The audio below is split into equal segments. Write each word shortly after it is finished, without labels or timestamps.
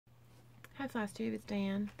Hi FlossTube, it's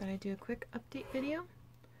Diane. Thought I'd do a quick update video.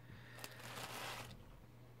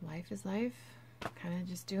 Life is life. Kind of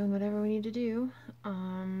just doing whatever we need to do.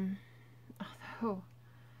 Although,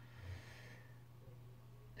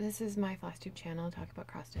 this is my FlossTube channel, talk about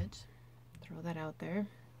cross stitch. Throw that out there.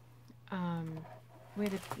 We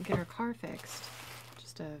had to get our car fixed.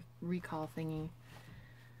 Just a recall thingy.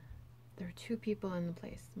 There are two people in the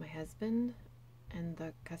place. My husband and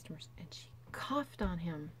the customers. And she coughed on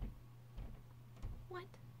him. What?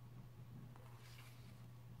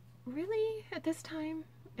 Really? At this time?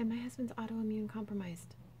 And my husband's autoimmune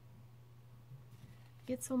compromised.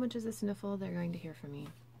 Get so much as a sniffle, they're going to hear from me.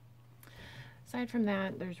 Aside from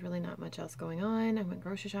that, there's really not much else going on. I went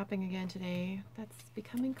grocery shopping again today. That's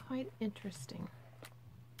becoming quite interesting.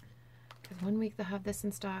 Because one week they'll have this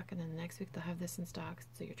in stock, and then the next week they'll have this in stock,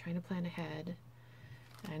 so you're trying to plan ahead.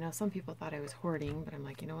 And I know some people thought I was hoarding, but I'm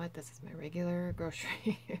like, you know what? This is my regular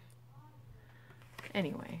grocery.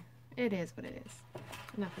 Anyway, it is what it is.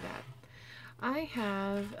 Enough of that. I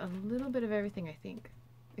have a little bit of everything, I think,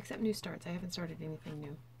 except new starts. I haven't started anything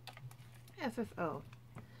new. FFO.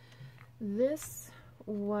 This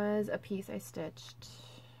was a piece I stitched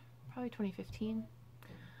probably 2015.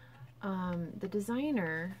 The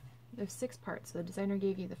designer, there's 6 parts. So the designer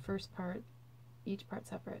gave you the first part, each part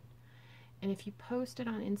separate. And if you posted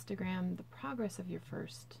on Instagram the progress of your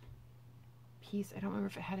first piece, I don't remember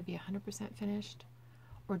if it had to be 100% finished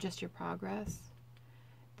or just your progress,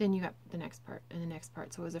 then you got the next part and the next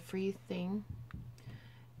part. So it was a free thing.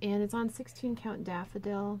 And it's on 16 count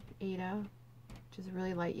daffodil Ada, which is a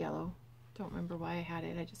really light yellow. Don't remember why I had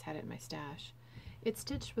it. I just had it in my stash. It's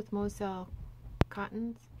stitched with Moselle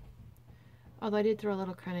cottons. Although I did throw a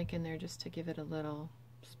little Krennic in there just to give it a little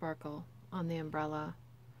sparkle on the umbrella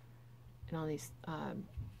and all these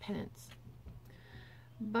pennants.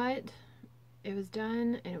 But it was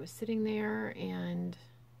done and it was sitting there, and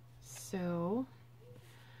so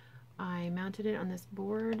I mounted it on this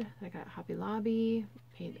board that I got at Hobby Lobby,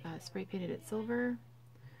 spray painted it silver,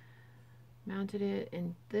 mounted it,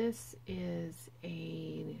 and this is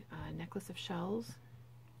a necklace of shells,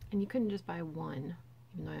 and you couldn't just buy one,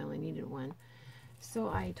 even though I only needed one. So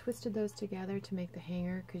I twisted those together to make the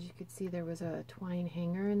hanger, because you could see there was a twine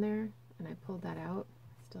hanger in there, and I pulled that out.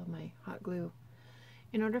 I still have my hot glue.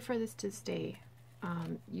 In order for this to stay,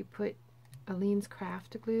 you put Aleene's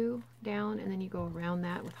craft glue down, and then you go around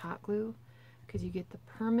that with hot glue, because you get the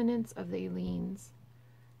permanence of the Aleene's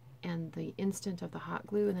and the instant of the hot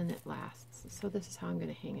glue, and then it lasts. So this is how I'm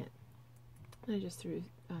going to hang it. I just threw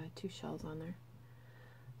 2 shells on there.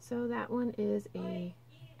 So that one is an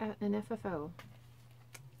FFO.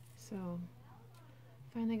 So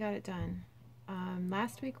finally got it done.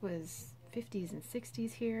 Last week was 50s and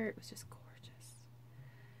 60s here. It was just gorgeous.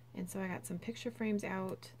 And so I got some picture frames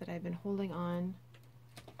out that I've been holding on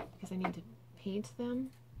because I need to paint them.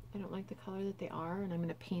 I don't like the color that they are, and I'm going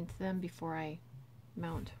to paint them before I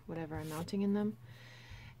mount whatever I'm mounting in them.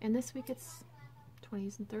 And this week it's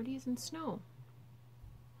 20s and 30s and snow.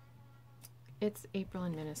 It's April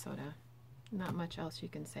in Minnesota. Not much else you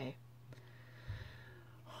can say.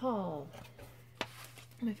 Haul.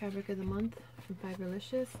 My fabric of the month from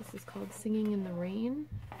Fiberlicious. This is called Singing in the Rain.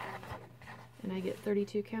 And I get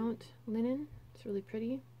 32 count linen. It's really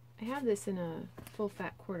pretty. I have this in a full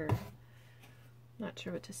fat quarter. Not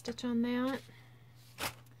sure what to stitch on that.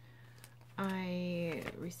 I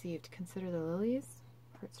received Consider the Lilies,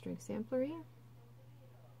 Heartstring Samplery,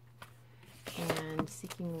 and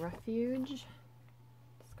Seeking Refuge,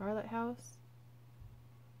 Scarlet House.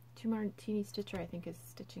 Two Martini Stitcher, I think, is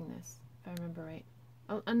stitching this, if I remember right.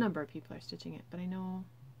 A number of people are stitching it, but I know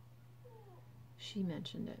she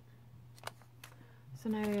mentioned it. So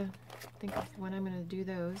now I think of when I'm going to do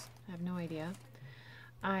those. I have no idea.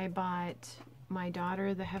 I bought my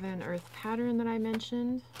daughter the Heaven and Earth pattern that I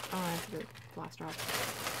mentioned. Oh, I have to do floss drops.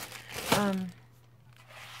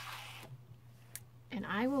 And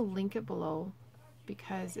I will link it below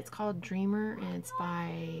because it's called Dreamer, and it's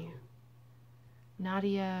by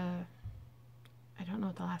Nadia. I don't know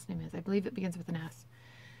what the last name is. I believe it begins with an S.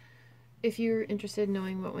 If you're interested in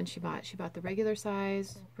knowing what one she bought the regular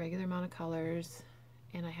size, regular amount of colors,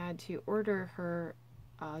 and I had to order her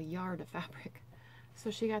a yard of fabric.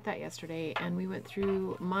 So she got that yesterday, and we went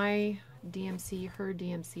through my DMC, her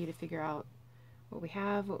DMC, to figure out what we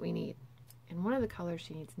have, what we need. And one of the colors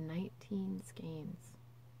she needs 19 skeins.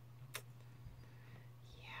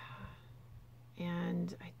 Yeah.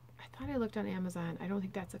 And I thought I looked on Amazon. I don't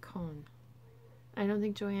think that's a cone. I don't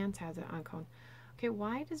think Joann's has it on cone. Okay,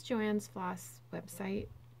 why does Joann's Floss website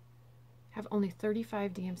have only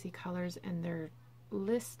 35 DMC colors, and they're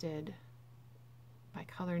listed by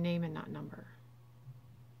color name and not number.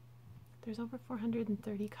 There's over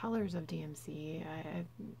 430 colors of DMC.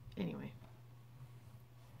 Anyway.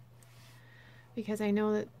 Because I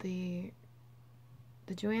know that the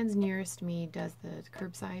Joann's nearest me does the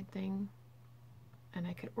curbside thing, and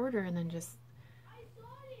I could order and then just,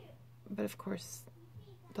 but of course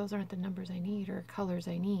those aren't the numbers I need or colors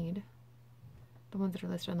I need, the ones that are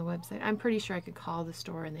listed on the website. I'm pretty sure I could call the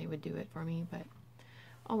store and they would do it for me, but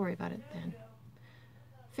I'll worry about it then.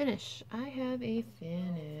 Finish. I have a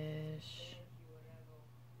finish,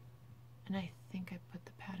 and I think I put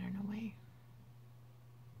the pattern away.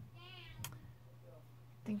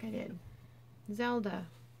 I think I did. Zelda,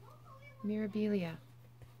 Mirabilia,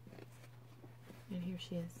 and here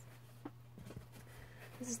she is.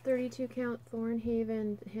 This is 32 count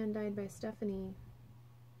Thornhaven, hand dyed by Stephanie.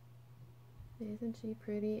 Isn't she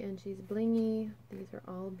pretty? And she's blingy. These are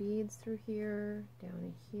all beads through here,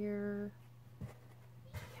 down here.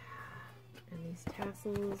 Yeah. And these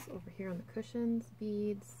tassels over here on the cushions,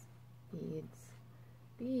 beads, beads,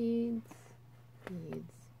 beads,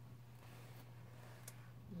 beads.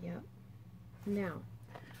 Yep. Now,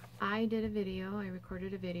 I did a video, I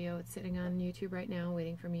recorded a video, it's sitting on YouTube right now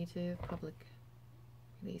waiting for me to public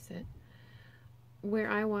release it,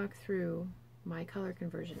 where I walk through my color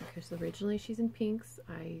conversion, because originally she's in pinks,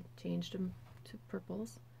 I changed them to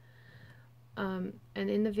purples. And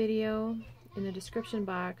in the video, in the description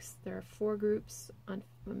box, there are 4 groups on,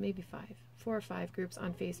 well, maybe 5, 4 or 5 groups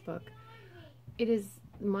on Facebook. It is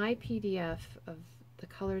my PDF of the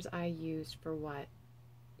colors I used for what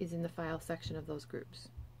is in the file section of those groups.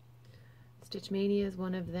 Stitch Mania is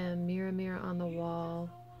one of them, Mira Mira on the Wall,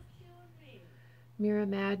 Mira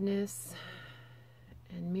Madness,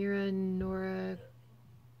 and Mira Nora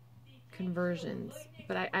Conversions.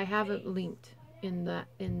 But I have it linked in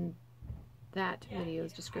that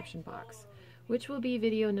video's description box, which will be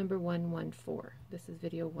video number 114. This is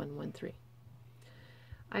video 113.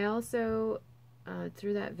 I also,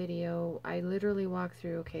 through that video, I literally walk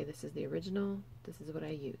through, okay, this is the original, this is what I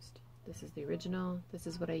used. This is the original, this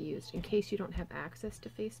is what I used, in case you don't have access to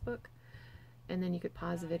Facebook, and then you could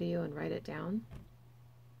pause the video and write it down.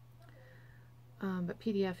 But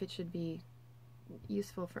PDF, it should be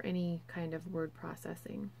useful for any kind of word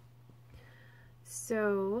processing.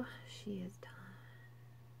 So, she is done.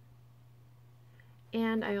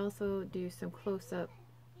 And I also do some close-up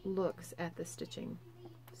looks at the stitching,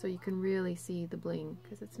 so you can really see the bling,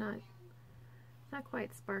 because it's not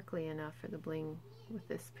quite sparkly enough for the bling with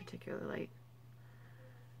this particular light.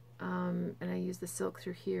 And I use the silk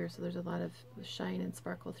through here, so there's a lot of shine and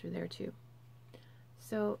sparkle through there too.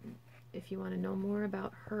 So if you want to know more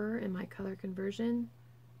about her and my color conversion,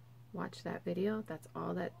 watch that video. That's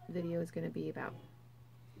all that video is going to be about.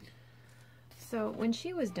 So when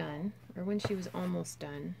she was done, or when she was almost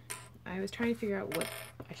done, I was trying to figure out what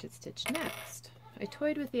I should stitch next. I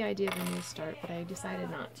toyed with the idea of a new start, but I decided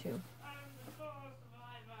not to.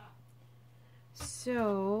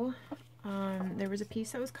 So, there was a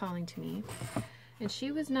piece that was calling to me, and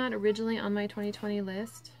she was not originally on my 2020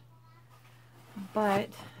 list, but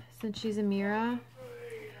since she's a Mira,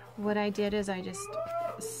 what I did is I just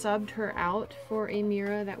subbed her out for a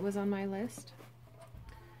Mira that was on my list.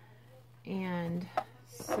 And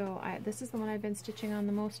so this is the one I've been stitching on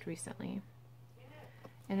the most recently.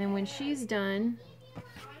 And then when she's done,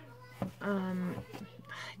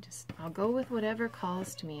 I'll go with whatever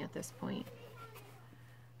calls to me at this point.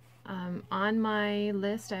 On my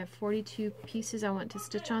list, I have 42 pieces I want to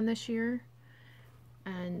stitch on this year,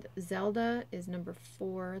 and Zelda is number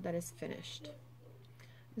 4 that is finished.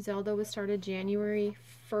 Zelda was started January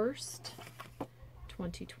 1st,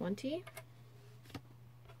 2020,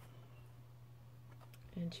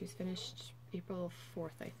 and she's finished April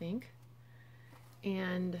 4th, I think.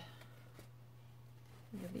 And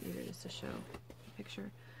it'll be easier just to show a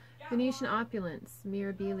picture. Venetian Opulence,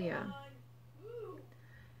 Mirabilia.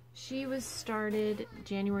 She was started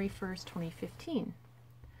January 1st, 2015.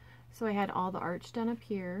 So I had all the arch done up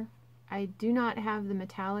here. I do not have the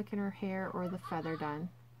metallic in her hair or the feather done.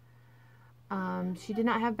 She did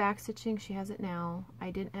not have back stitching. She has it now.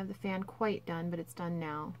 I didn't have the fan quite done, but it's done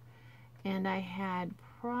now. And I had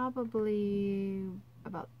probably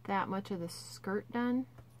about that much of the skirt done.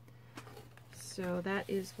 So that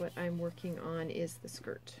is what I'm working on, is the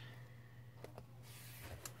skirt.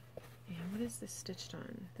 And what is this stitched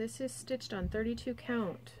on? This is stitched on 32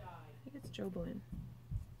 count. I think it's Jobelin.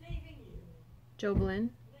 Jobelin.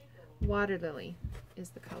 Water Lily is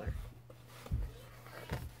the color.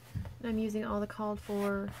 And I'm using all the called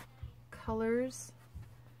for colors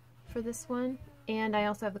for this one. And I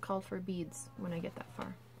also have the called for beads when I get that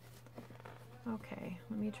far. Okay,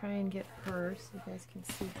 let me try and get her so you guys can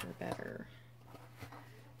see her better.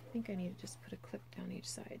 I think I need to just put a clip down each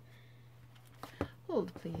side.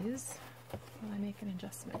 Hold please while I make an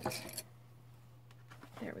adjustment.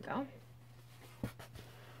 There we go.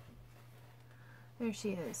 There she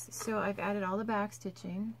is. So I've added all the back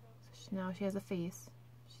stitching. So now she has a face.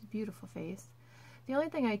 She's a beautiful face. The only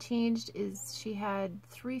thing I changed is she had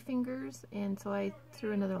 3 fingers, and so I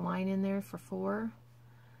threw another line in there for 4.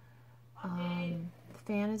 The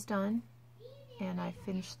fan is done, and I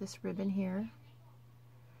finished this ribbon here.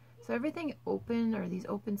 So everything open, or these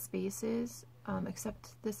open spaces,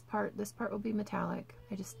 except this part will be metallic.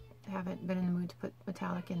 I just haven't been in the mood to put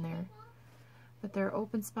metallic in there. But there are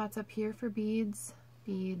open spots up here for beads,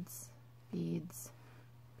 beads, beads,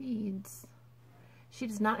 beads. She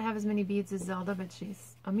does not have as many beads as Zelda, but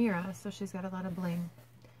she's Amira, so she's got a lot of bling.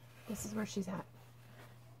 This is where she's at.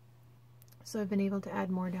 So I've been able to add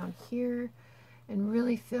more down here and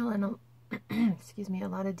really fill in a, excuse me, a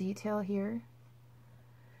lot of detail here.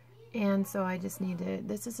 And so I just need to,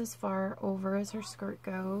 this is as far over as her skirt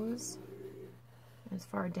goes, as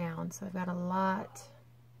far down. So I've got a lot,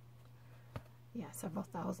 yeah, several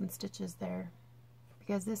thousand stitches there,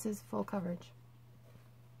 because this is full coverage.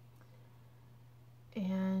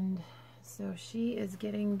 And so she is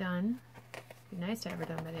getting done. It'd be nice to have her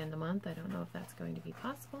done by the end of the month. I don't know if that's going to be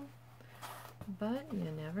possible, but you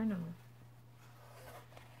never know.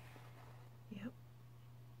 Yep.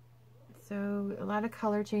 So a lot of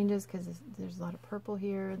color changes because there's a lot of purple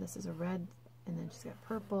here. This is a red, and then she's got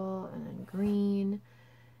purple, and then green,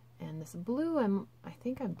 and this blue. I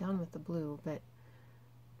think I'm done with the blue, but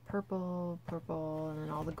purple, purple, and then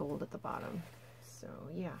all the gold at the bottom. So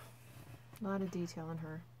yeah, a lot of detail in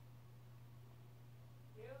her.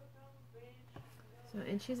 So,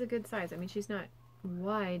 and she's a good size. I mean, she's not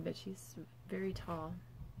wide, but she's very tall.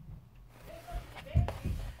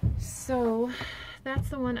 So that's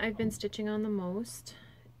the one I've been stitching on the most,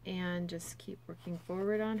 and just keep working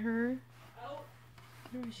forward on her. I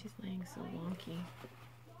wonder why she's laying so wonky.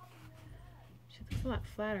 She looks a lot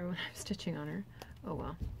flatter when I'm stitching on her. Oh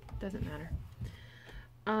well, doesn't matter.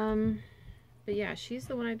 But yeah, she's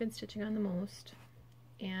the one I've been stitching on the most,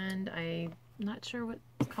 and I'm not sure what's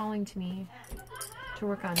calling to me to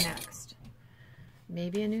work on next.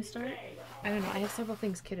 Maybe a new start? I don't know. I have several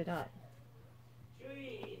things kitted up,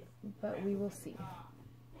 but we will see.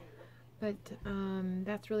 But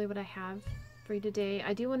that's really what I have for you today.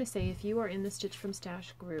 I do want to say, if you are in the Stitch from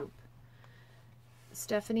Stash group,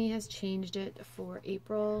 Stephanie has changed it for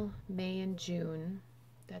April, May, and June,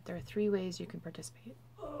 that there are 3 ways you can participate.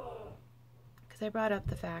 Because I brought up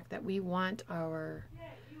the fact that we want our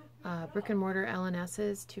brick and mortar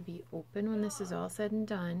LNSs to be open when this is all said and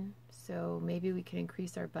done, so maybe we can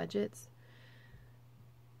increase our budgets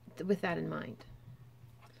with that in mind.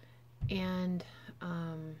 And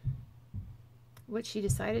what she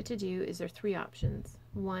decided to do is there are 3 options.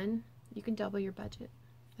 1, you can double your budget.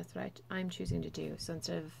 That's what I'm choosing to do. So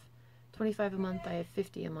instead of $25 a month, I have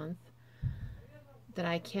 $50 a month that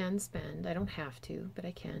I can spend. I don't have to, but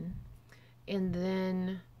I can. And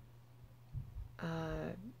then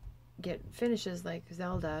get finishes like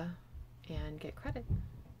Zelda and get credit.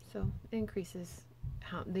 So it increases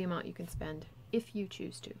the amount you can spend if you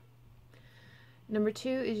choose to. Number 2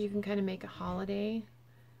 is you can kind of make a holiday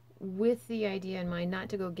with the idea in mind, not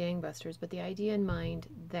to go gangbusters, but the idea in mind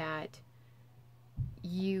that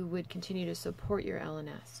you would continue to support your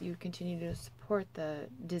LNS. You would continue to support the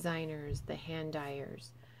designers, the hand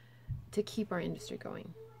dyers, to keep our industry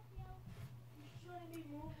going.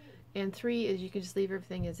 And 3 is you can just leave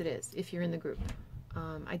everything as it is if you're in the group.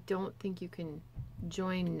 I don't think you can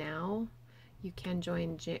join now. You can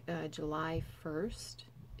join July 1st.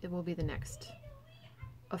 It will be the next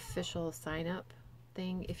official sign-up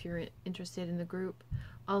thing if you're interested in the group.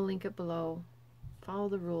 I'll link it below. Follow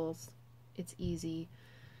the rules. It's easy.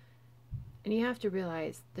 And you have to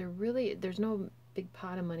realize there's no big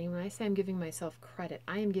pot of money. When I say I'm giving myself credit,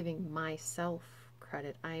 I am giving myself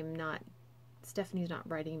credit. I am not, Stephanie's not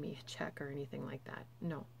writing me a check or anything like that.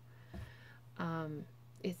 No.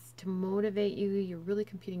 It's to motivate you. You're really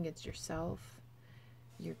competing against yourself.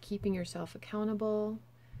 You're keeping yourself accountable,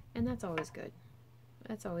 and that's always good.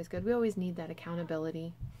 That's always good. We always need that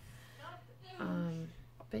accountability.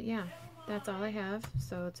 But yeah, that's all I have.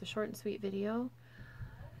 So it's a short and sweet video.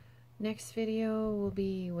 Next video will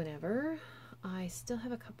be whenever. I still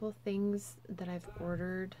have a couple of things that I've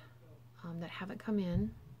ordered that haven't come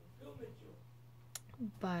in.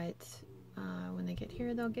 But when they get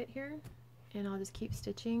here, they'll get here. And I'll just keep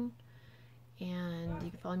stitching. And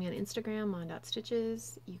you can follow me on Instagram,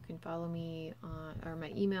 mondotstitches. You can follow me on, or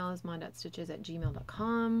my email is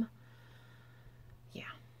mondotstitches@gmail.com. Yeah,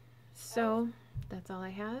 so that's all I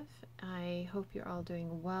have. I hope you're all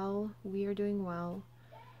doing well. We are doing well.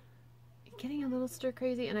 Getting a little stir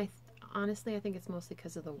crazy, and honestly I think it's mostly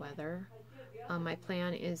because of the weather. My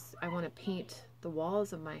plan is I want to paint the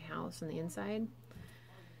walls of my house on the inside,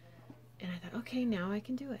 and I thought, okay, now I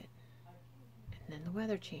can do it. And then the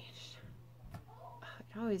weather changed.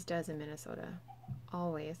 It always does in Minnesota,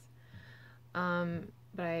 always.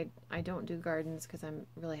 But I don't do gardens because I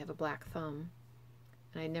really have a black thumb,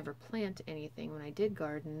 and I never plant anything when I did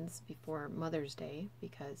gardens before Mother's Day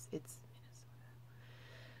because it's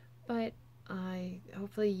Minnesota. But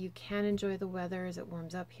hopefully you can enjoy the weather as it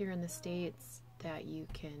warms up here in the States, that you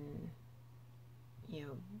can, you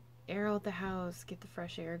know, air out the house, get the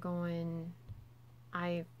fresh air going. I'm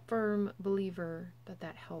a firm believer that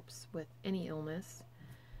that helps with any illness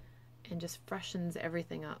and just freshens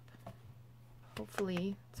everything up.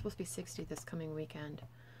 Hopefully, it's supposed to be 60 this coming weekend.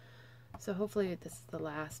 So hopefully this is the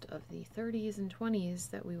last of the 30s and 20s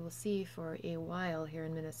that we will see for a while here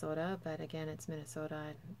in Minnesota. But again, it's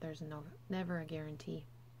Minnesota. There's never a guarantee.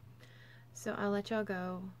 So I'll let y'all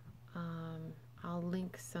go. I'll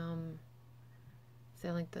link some. So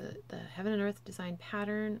I linked the Heaven and Earth design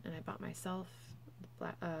pattern, and I bought myself the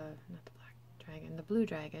not the black dragon, the blue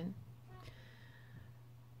dragon.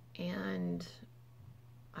 And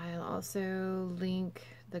I'll also link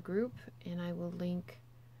the group, and I will link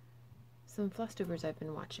some floss tubers I've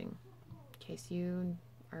been watching, in case you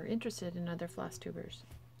are interested in other floss tubers.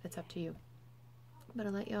 It's up to you. But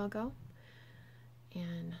I'll let y'all go,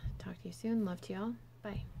 and talk to you soon. Love to y'all.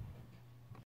 Bye.